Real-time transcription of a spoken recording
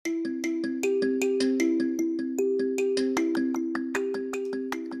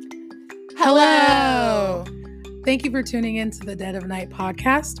Hello. Thank you for tuning in to the Dead of Night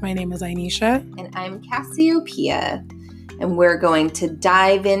podcast. My name is Ainisha. And I'm Cassiopeia. And we're going to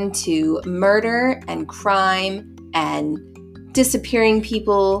dive into murder and crime and disappearing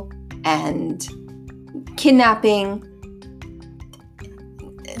people and kidnapping.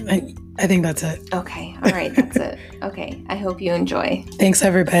 I think that's it. Okay. All right. That's it. Okay. I hope you enjoy. Thanks,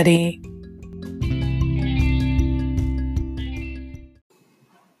 everybody.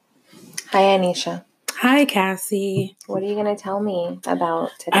 Hi, Anisha. Hi, Cassie. What are you going to tell me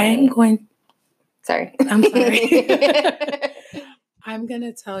about today? Sorry. I'm sorry. I'm going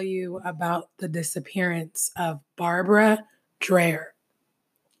to tell you about the disappearance of Barbara Dreher.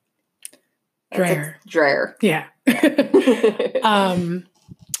 Dreher. Yeah.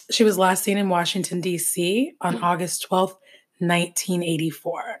 She was last seen in Washington, D.C. on August 12th,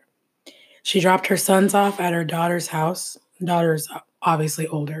 1984. She dropped her sons off at her daughter's house. Daughter's obviously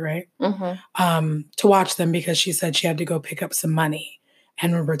older, right? Mm-hmm. To watch them because she said she had to go pick up some money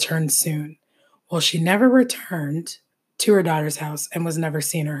and would return soon. Well, she never returned to her daughter's house and was never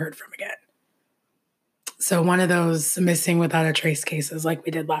seen or heard from again. So one of those missing without a trace cases like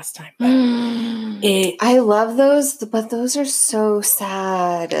we did last time. I love those, but those are so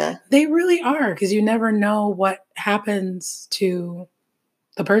sad. They really are, because you never know what happens to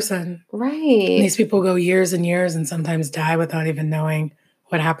the person. Right. And these people go years and years and sometimes die without even knowing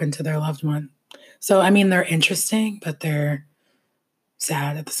what happened to their loved one. So, I mean, they're interesting, but they're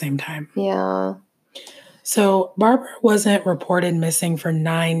sad at the same time. Yeah. So Barbara wasn't reported missing for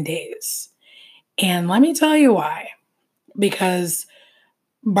 9 days. And let me tell you why. Because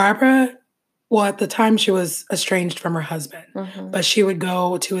Barbara, well, at the time she was estranged from her husband, but she would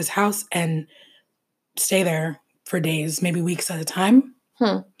go to his house and stay there for days, maybe weeks at a time.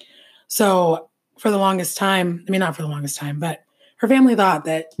 So for the longest time, I mean, not for the longest time, but her family thought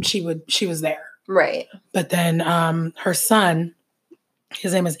that she was there. Right. But then her son,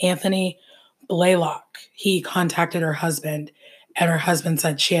 his name is Anthony Blaylock, he contacted her husband, and her husband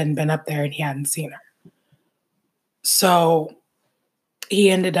said she hadn't been up there and he hadn't seen her. So he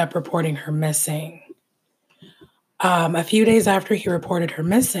ended up reporting her missing. A few days after he reported her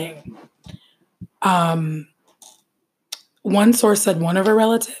missing, one source said one of her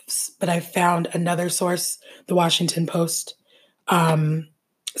relatives, but I found another source, the Washington Post,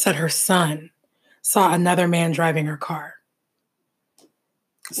 said her son saw another man driving her car.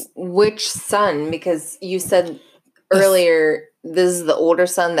 Which son? Because you said earlier this is the older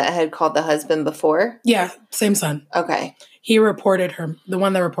son that had called the husband before? Yeah, same son. Okay. He reported her, the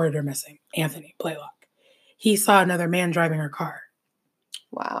one that reported her missing, Anthony Blaylock. He saw another man driving her car.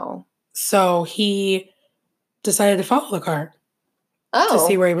 Wow. So he decided to follow the car to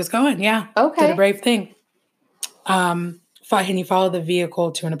see where he was going. Yeah. Okay. Did a brave thing. And he followed the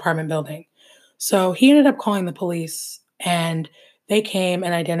vehicle to an apartment building. So he ended up calling the police, and they came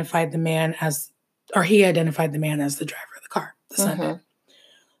and identified the man as the driver of the car, the son did.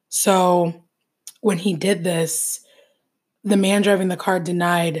 So when he did this, the man driving the car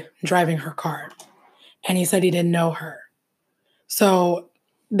denied driving her car, and he said he didn't know her. So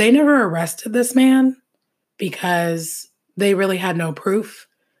they never arrested this man because they really had no proof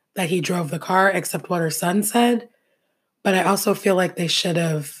that he drove the car except what her son said. But I also feel like they should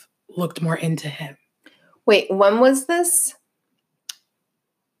have looked more into him. Wait, when was this?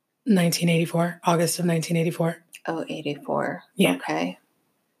 1984, August of 1984. Oh, 84. Yeah. Okay.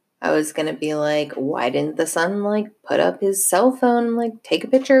 I was going to be like, why didn't the son, put up his cell phone, take a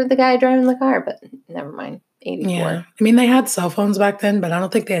picture of the guy driving the car? But never mind. 84. Yeah. I mean, they had cell phones back then, but I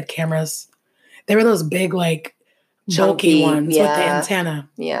don't think they had cameras. They were those big, bulky ones with the antenna.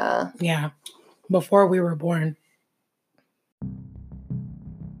 Yeah. Yeah. Before we were born.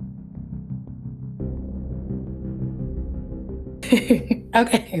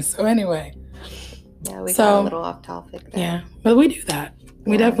 Okay, so anyway. Yeah, we got a little off topic there. Yeah, but we do that.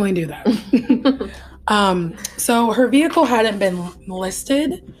 We definitely do that. So her vehicle hadn't been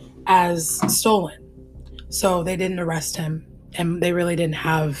listed as stolen. So they didn't arrest him, and they really didn't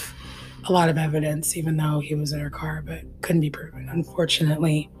have a lot of evidence, even though he was in her car, but couldn't be proven,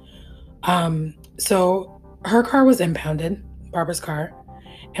 unfortunately. So her car was impounded, Barbara's car,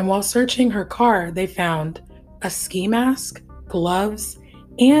 and while searching her car, they found a ski mask, gloves,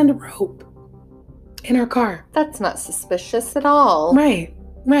 and rope in her car. That's not suspicious at all. Right.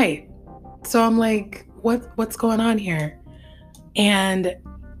 So I'm like, what's going on here? And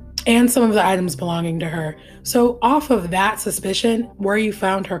some of the items belonging to her. So off of that suspicion, where you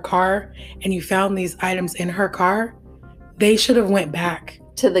found her car and you found these items in her car, they should have went back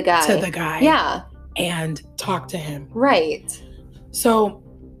to the guy. Yeah. And talked to him. Right. So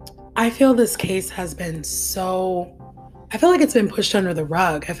I feel this case has been I feel like it's been pushed under the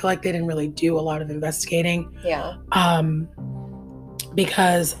rug. I feel like they didn't really do a lot of investigating. Yeah.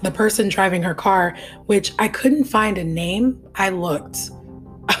 Because the person driving her car, which I couldn't find a name, I looked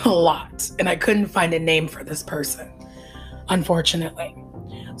a lot and I couldn't find a name for this person, unfortunately.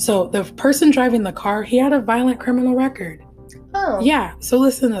 So the person driving the car, he had a violent criminal record. Oh. Yeah, so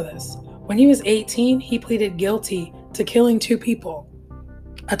listen to this. When he was 18, he pleaded guilty to killing 2 people,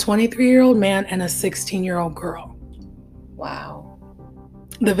 a 23-year-old man and a 16-year-old girl. Wow.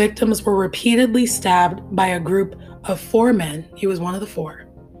 The victims were repeatedly stabbed by a group of 4 men. He was one of the 4.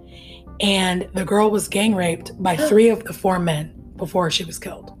 And the girl was gang raped by 3 of the 4 men before she was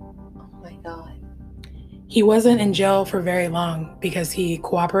killed. Oh my God. He wasn't in jail for very long because he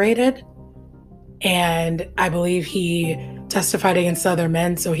cooperated. And I believe he testified against other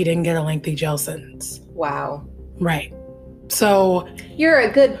men, so he didn't get a lengthy jail sentence. Wow. Right. So... You're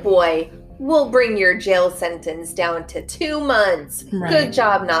a good boy. We'll bring your jail sentence down to 2 months. Right. Good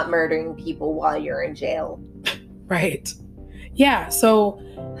job not murdering people while you're in jail. Right. Yeah, so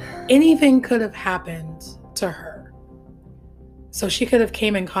anything could have happened to her. So she could have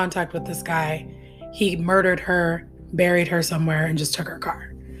came in contact with this guy. He murdered her, buried her somewhere, and just took her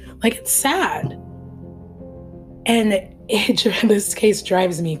car. Like, it's sad. And this case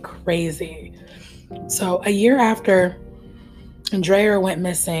drives me crazy. So a year after Dreher went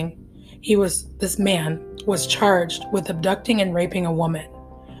missing, this man was charged with abducting and raping a woman.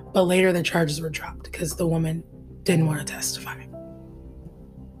 But later the charges were dropped because the woman didn't want to testify.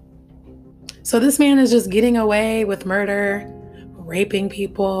 So this man is just getting away with murder, raping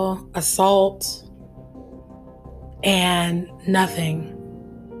people, assault, and nothing.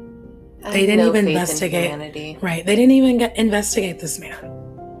 They didn't even investigate. Right. They didn't even investigate this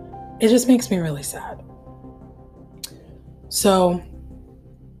man. It just makes me really sad. So,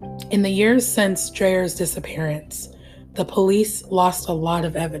 in the years since Dreher's disappearance, the police lost a lot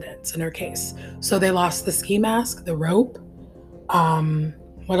of evidence in her case. So they lost the ski mask, the rope.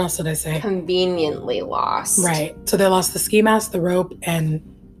 What else did I say? Conveniently lost. Right. So they lost the ski mask, the rope, and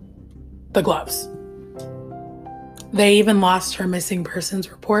the gloves. They even lost her missing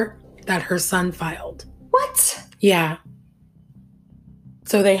persons report that her son filed. What? Yeah.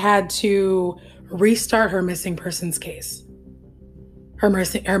 So they had to restart her missing persons case. Her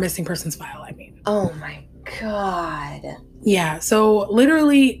missing persons file, I mean. Oh my God. Yeah. So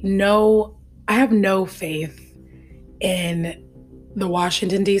literally I have no faith in the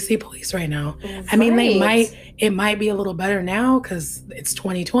Washington, D.C. police right now. Right. I mean, it might be a little better now because it's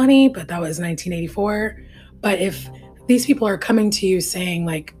 2020, but that was 1984. But if these people are coming to you saying,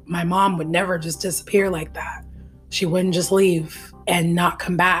 like, my mom would never just disappear like that. She wouldn't just leave and not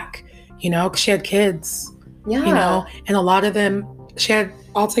come back, 'cause she had kids, and a lot of them, she had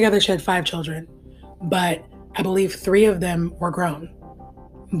 5 children, but I believe 3 of them were grown,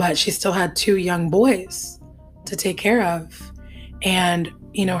 but she still had 2 young boys to take care of. And,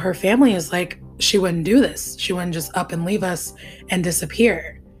 her family is like, she wouldn't do this. She wouldn't just up and leave us and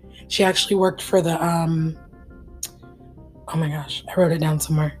disappear. She actually worked for the, oh my gosh, I wrote it down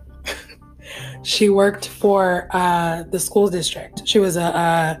somewhere. She worked for the school district. She was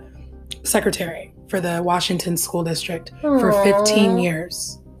a secretary for the Washington School District for 15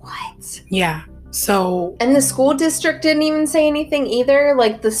 years. What? Yeah. So. And the school district didn't even say anything either?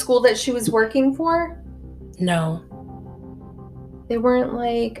 Like the school that she was working for? No. They weren't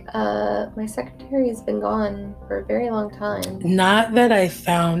like, my secretary has been gone for a very long time. Not that I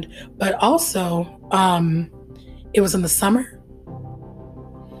found, but also, it was in the summer.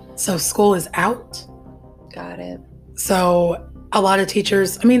 So school is out. Got it. So a lot of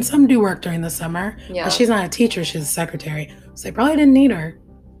teachers, I mean, some do work during the summer, yeah. But she's not a teacher, she's a secretary. So they probably didn't need her.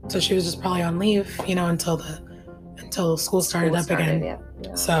 So she was just probably on leave, until school started up again.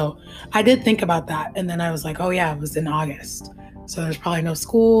 Yeah. So I did think about that. And then I was like, oh yeah, it was in August. So there's probably no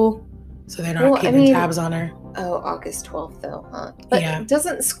school. So they're not keeping tabs on her. Oh, August 12th though, huh? But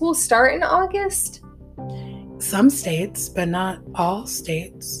doesn't school start in August? Some states, but not all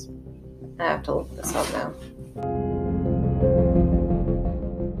states. I have to look this up now.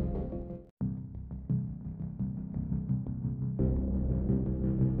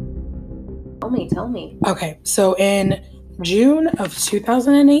 Tell me. Okay, so in June of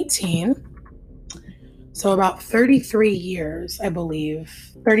 2018, so about 33 years, I believe,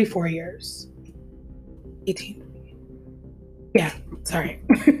 34 years, 18. Yeah, sorry.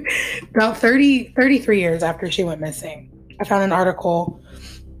 About 33 years after she went missing, I found an article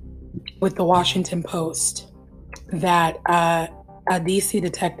with the Washington Post that a DC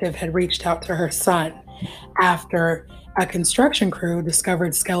detective had reached out to her son after a construction crew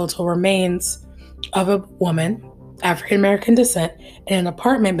discovered skeletal remains of a woman, African American descent, in an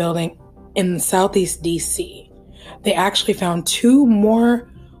apartment building in Southeast DC. They actually found 2 more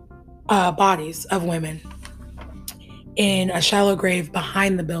bodies of women in a shallow grave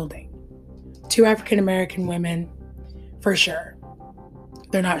behind the building. 2 African American women, for sure.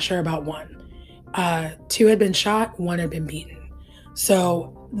 They're not sure about one. 2 had been shot, 1 had been beaten.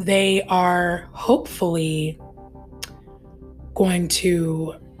 So they are hopefully going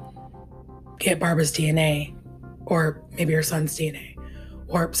to get Barbara's DNA, or maybe her son's DNA,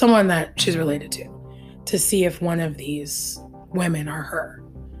 or someone that she's related to see if one of these women are her.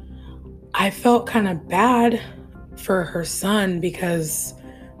 I felt kind of bad for her son because,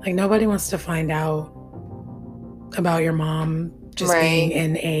 like, nobody wants to find out about your mom just being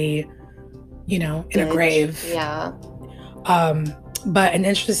in a, in a grave. Yeah. But an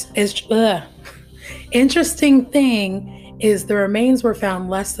interesting thing is the remains were found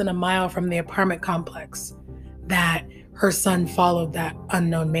less than a mile from the apartment complex that her son followed that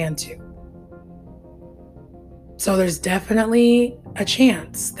unknown man to. So there's definitely a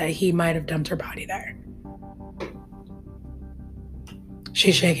chance that he might have dumped her body there.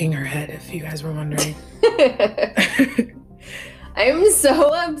 She's shaking her head, if you guys were wondering. I'm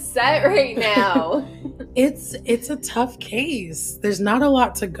so upset right now. It's a tough case. There's not a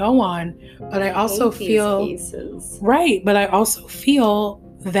lot to go on, but I also feel right, but I also feel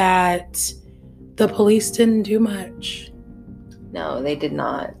that the police didn't do much. No, they did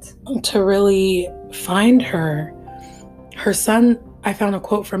not. To really find her. Her son, I found a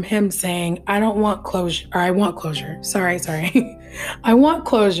quote from him saying, I want closure. Sorry. I want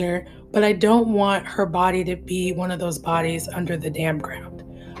closure, but I don't want her body to be one of those bodies under the damn ground.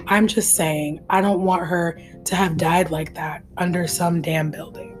 I'm just saying, I don't want her to have died like that under some damn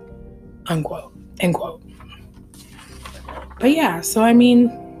building. Unquote. End quote. But yeah, so I mean,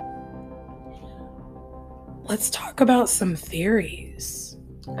 let's talk about some theories.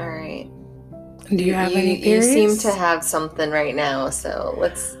 All right. Do you have any theories? You seem to have something right now, so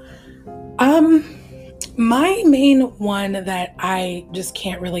let's... My main one that I just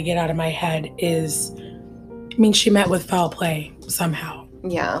can't really get out of my head is, she met with foul play somehow.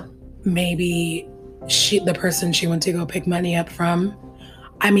 Yeah. Maybe the person she went to go pick money up from.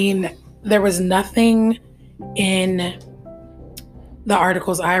 There was nothing in the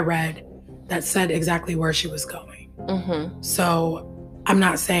articles I read that said exactly where she was going. Mm-hmm. So I'm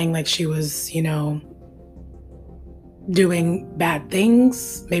not saying like she was, doing bad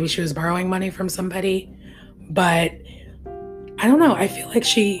things. Maybe she was borrowing money from somebody. But I don't know. I feel like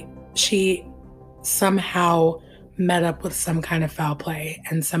she somehow met up with some kind of foul play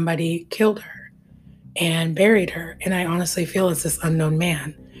and somebody killed her and buried her. And I honestly feel it's this unknown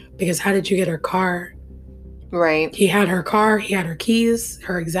man. Because how did you get her car? Right. He had her car, he had her keys,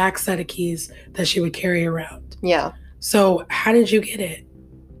 her exact set of keys that she would carry around. Yeah. So how did you get it?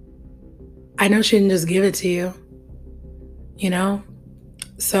 I know she didn't just give it to you,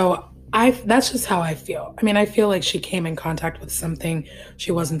 So that's just how I feel. I feel like she came in contact with something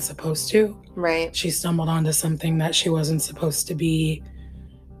she wasn't supposed to. Right. She stumbled onto something that she wasn't supposed to be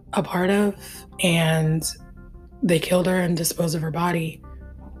a part of, and they killed her and disposed of her body.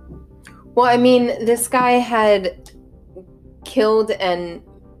 Well, this guy had killed and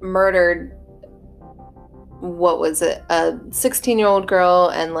murdered, what was it, a 16-year-old girl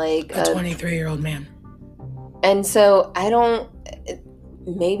and like a 23-year-old man. And so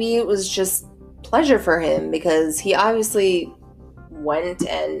maybe it was just pleasure for him because he obviously went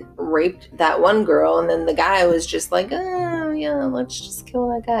and raped that one girl, and then the guy was just like, oh yeah, let's just kill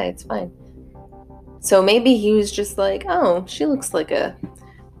that guy, it's fine. So maybe he was just like, oh, she looks like a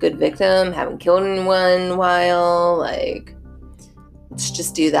good victim, haven't killed anyone in a while, like, let's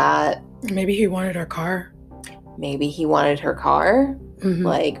just do that. Maybe he wanted her car. Maybe he wanted her car. Mm-hmm.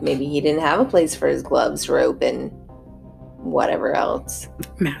 Like, maybe he didn't have a place for his gloves, rope, and whatever else.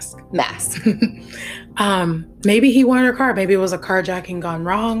 Mask. Maybe he wanted her car. Maybe it was a carjacking gone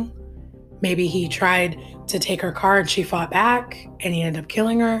wrong. Maybe he tried to take her car and she fought back and he ended up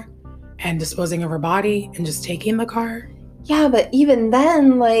killing her and disposing of her body and just taking the car. Yeah, but even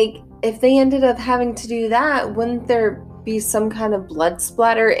then, like, if they ended up having to do that, wouldn't there be some kind of blood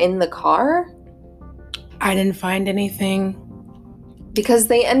splatter in the car? I didn't find anything. Because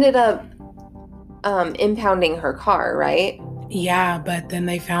they ended up impounding her car, right? Yeah, but then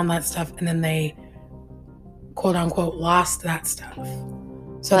they found that stuff and then they, quote unquote, lost that stuff.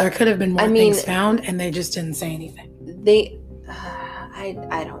 So there could have been more things found and they just didn't say anything.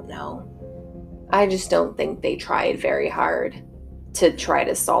 I don't know. I just don't think they tried very hard. to try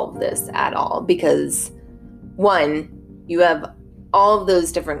to solve this at all because, one, you have all of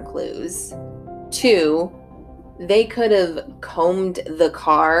those different clues. Two, they could have combed the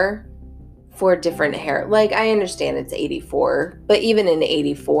car for different hair. Like, I understand it's 84, but even in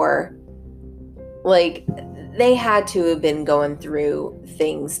 84, like, they had to have been going through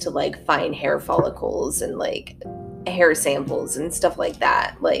things to, like, find hair follicles and, like, hair samples and stuff like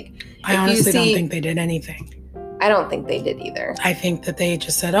that. Like, I honestly don't think they did anything. I don't think they did either. I think that they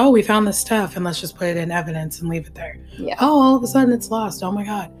just said, oh, we found this stuff and let's just put it in evidence and leave it there. Yeah. Oh, all of a sudden it's lost. Oh my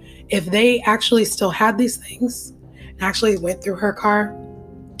God. If they actually still had these things, actually went through her car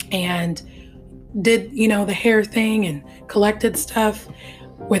and did, the hair thing and collected stuff,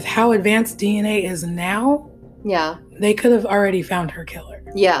 with how advanced DNA is now, yeah, they could have already found her killer.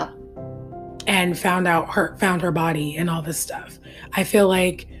 Yeah. And found her body and all this stuff. I feel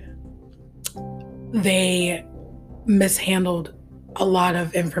like they mishandled a lot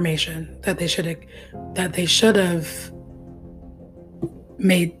of information that they should have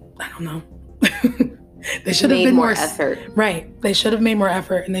made. I don't know. They should have been more effort. Right. They should have made more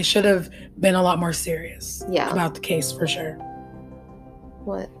effort and they should have been a lot more serious about the case for sure.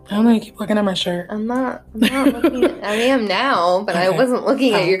 What? I don't know. You keep looking at my shirt. I'm not looking at, I am now, but okay. I wasn't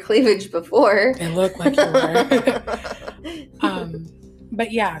looking at your cleavage before. It looked like you were.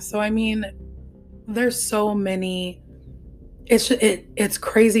 But yeah, so I mean, there's so many. It's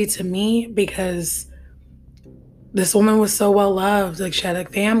crazy to me because this woman was so well loved. Like, she had a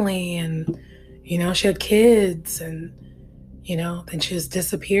family and, she had kids and, then she just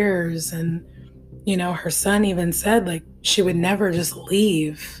disappears. And, her son even said, like, she would never just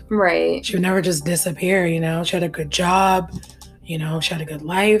leave. Right. She would never just disappear, She had a good job, she had a good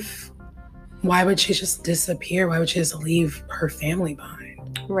life. Why would she just disappear? Why would she just leave her family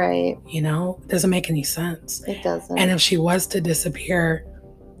behind? Right. It doesn't make any sense. It doesn't. And if she was to disappear,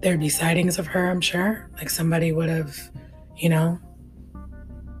 there'd be sightings of her, I'm sure. Like, somebody would have,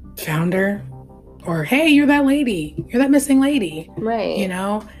 found her. Or, hey, you're that lady. You're that missing lady. Right.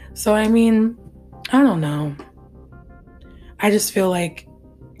 So, I mean, I don't know. I just feel like...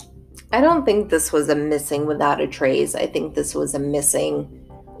 I don't think this was a missing without a trace. I think this was a missing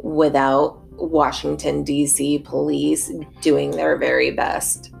without Washington, D.C. police doing their very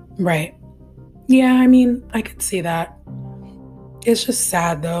best. Right. Yeah, I mean, I could see that. It's just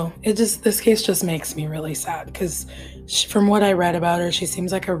sad, though. This case just makes me really sad because from what I read about her, she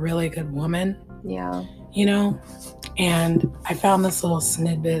seems like a really good woman. Yeah. And I found this little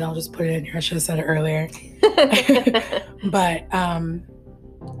snippet. I'll just put it in here. I should have said it earlier. But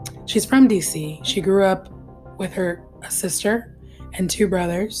she's from DC. She grew up with her sister and two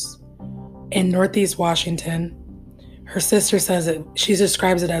brothers in Northeast Washington. Her sister says she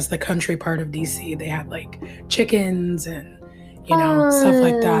describes it as the country part of DC. They had like chickens and, stuff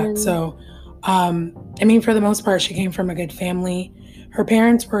like that. So, I mean, for the most part, she came from a good family. Her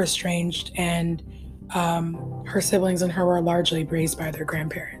parents were estranged and her siblings and her were largely raised by their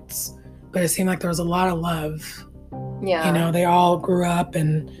grandparents. But it seemed like there was a lot of love. Yeah. They all grew up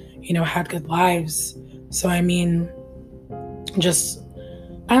and, had good lives. So, I mean, just,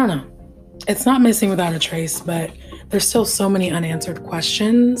 I don't know. It's not missing without a trace, but there's still so many unanswered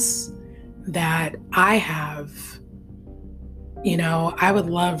questions that I have. I would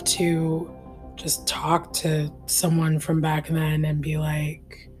love to just talk to someone from back then and be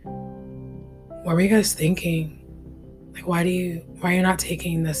like, what were you guys thinking? Like, why are you not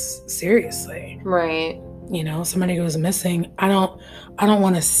taking this seriously? Right. Somebody goes missing. I don't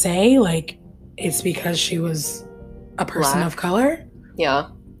want to say like it's because she was a person Black. Of color. Yeah.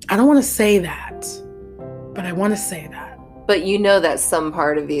 I don't want to say that, but I want to say that. But that some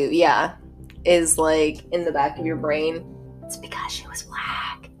part of you, is like in the back of your brain. It's because she was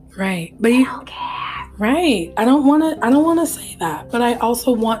black. Right. But I don't care. Right. I don't want to say that, but I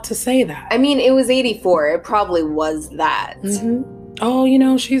also want to say that. I mean, it was 84. It probably was that. Mm-hmm.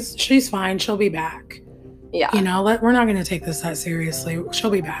 Oh, she's fine. She'll be back. Yeah. We're not going to take this that seriously. She'll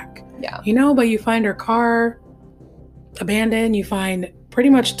be back. Yeah. But you find her car abandoned. You find pretty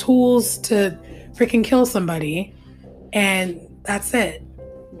much tools to freaking kill somebody. And that's it.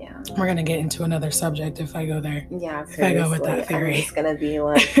 Yeah. We're going to get into another subject if I go there. Yeah. If I go with that theory. I'm just going to be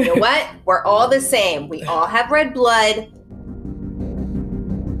like, you know what? We're all the same. We all have red blood.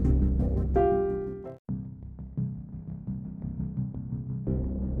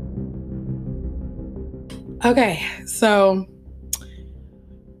 Okay, so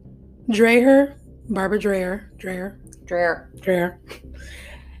Barbara Dreher.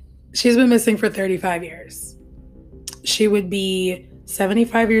 She's been missing for 35 years. She would be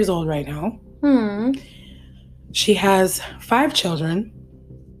 75 years old right now. She has 5 children,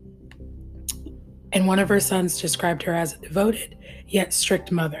 and one of her sons described her as a devoted yet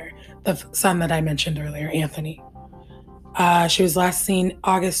strict mother, the son that I mentioned earlier, Anthony. She was last seen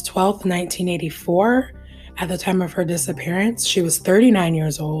August 12th, 1984. At the time of her disappearance, she was 39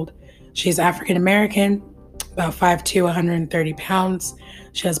 years old. She's African American, about 5'2", 130 pounds.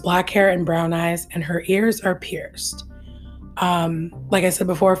 She has black hair and brown eyes, and her ears are pierced. Like I said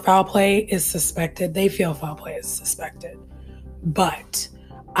before, foul play is suspected. They feel foul play is suspected, but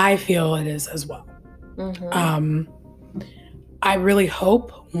I feel it is as well. Mm-hmm. I really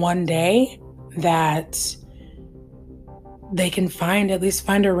hope one day that they can at least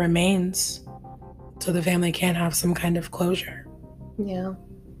find her remains so the family can have some kind of closure. Yeah.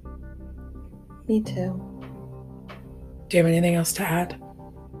 Me too. Do you have anything else to add?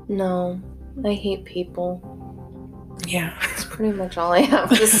 No. I hate people. Yeah. That's pretty much all I have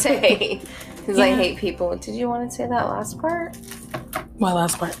to say. Because I hate people. Did you want to say that last part? What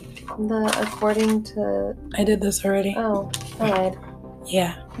last part? According to... I did this already. Oh, I lied.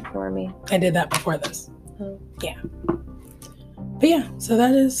 Yeah. Ignore me. I did that before this. Oh. Yeah. But yeah, so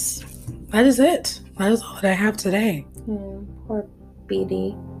that is it. That is all that I have today. Poor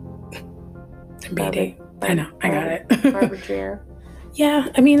BD. BD. I know. I got it. Barbara Dreher. Yeah,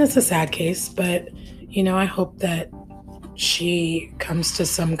 I mean, it's a sad case, but, I hope that she comes to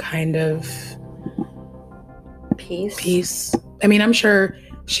some kind of peace. I mean, I'm sure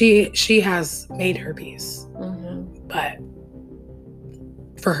she has made her peace. Mm-hmm. But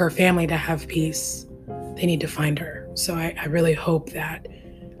for her family to have peace, they need to find her. So I really hope that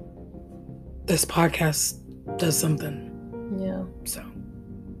this podcast does something. Yeah. So.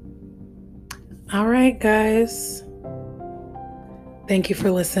 All right, guys. Thank you for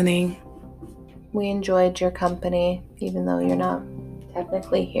listening. We enjoyed your company, even though you're not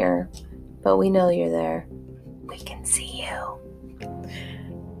technically here, but we know you're there. We can see you.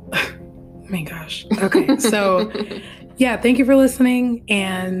 Oh my gosh. Okay. So, yeah, thank you for listening.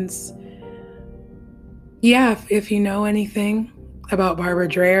 And yeah, if you know anything about Barbara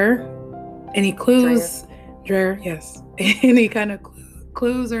Dreher, any clues, Dreher, yes, any kind of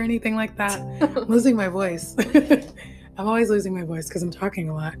clues or anything like that, I'm losing my voice. I'm always losing my voice because I'm talking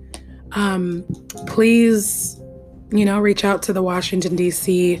a lot. Please, reach out to the Washington,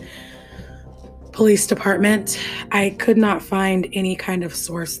 D.C. Police Department. I could not find any kind of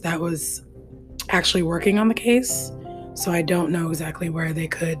source that was actually working on the case, so I don't know exactly where they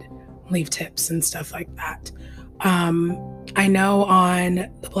could leave tips and stuff like that. I know on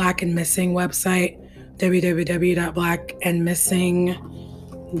the Black and Missing website,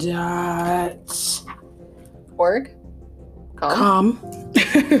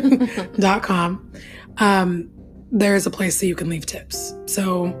 www.blackandmissing.com, there's a place that you can leave tips.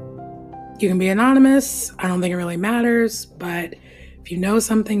 So you can be anonymous. I don't think it really matters, but if you know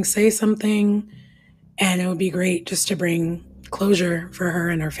something, say something, and it would be great just to bring closure for her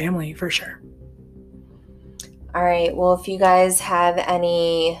and her family, for sure. All right. Well, if you guys have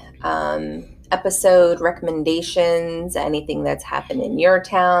any episode recommendations, anything that's happened in your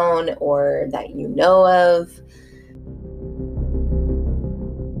town or that you know of,